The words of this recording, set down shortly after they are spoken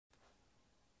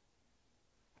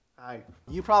Hi.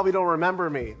 You probably don't remember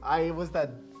me. I was that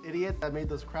idiot that made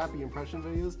those crappy impression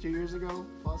videos 2 years ago,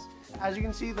 plus. As you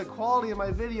can see, the quality of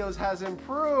my videos has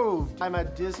improved. I'm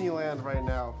at Disneyland right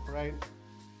now, right?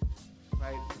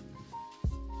 Right?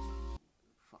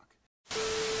 Fuck.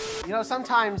 You know,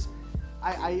 sometimes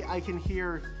I can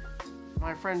hear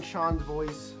my friend Sean's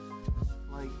voice,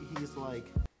 like, he's like,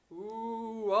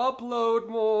 ooh, upload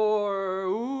more,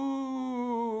 ooh.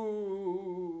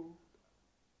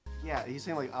 Yeah, he's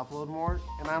saying like upload more,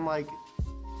 and I'm like,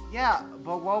 yeah,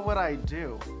 but what would I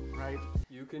do, right?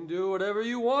 You can do whatever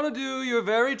you want to do, you're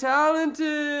very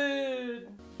talented.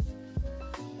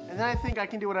 And then I think I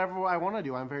can do whatever I want to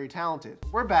do, I'm very talented.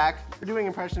 We're back, we're doing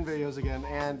impression videos again,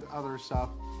 and other stuff.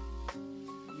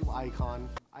 You icon,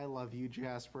 I love you,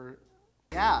 Jasper.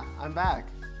 Yeah, I'm back.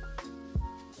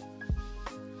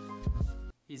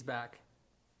 He's back.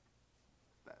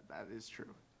 That is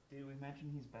true. Did we mention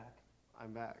he's back?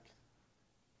 I'm back.